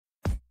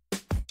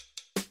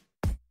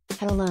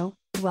Hello,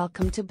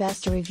 welcome to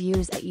Best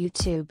Reviews at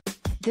YouTube.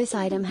 This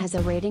item has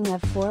a rating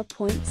of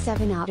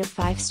 4.7 out of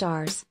 5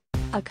 stars.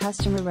 A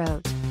customer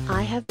wrote,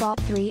 "I have bought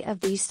 3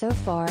 of these so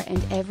far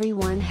and every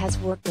one has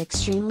worked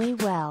extremely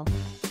well.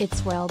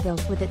 It's well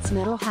built with its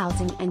metal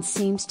housing and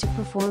seems to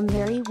perform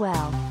very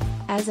well.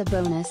 As a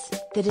bonus,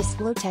 the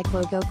DiabloTek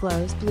logo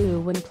glows blue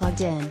when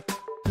plugged in.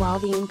 While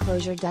the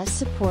enclosure does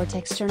support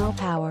external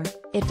power,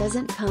 it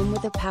doesn't come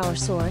with a power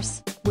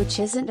source, which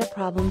isn't a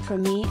problem for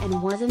me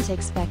and wasn't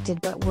expected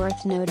but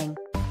worth noting.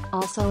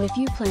 Also, if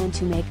you plan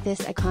to make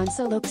this a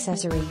console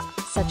accessory,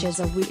 such as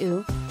a Wii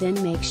U,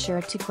 then make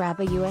sure to grab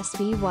a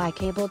USB-Y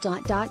cable.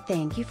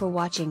 Thank you for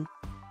watching.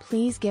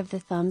 Please give the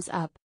thumbs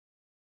up.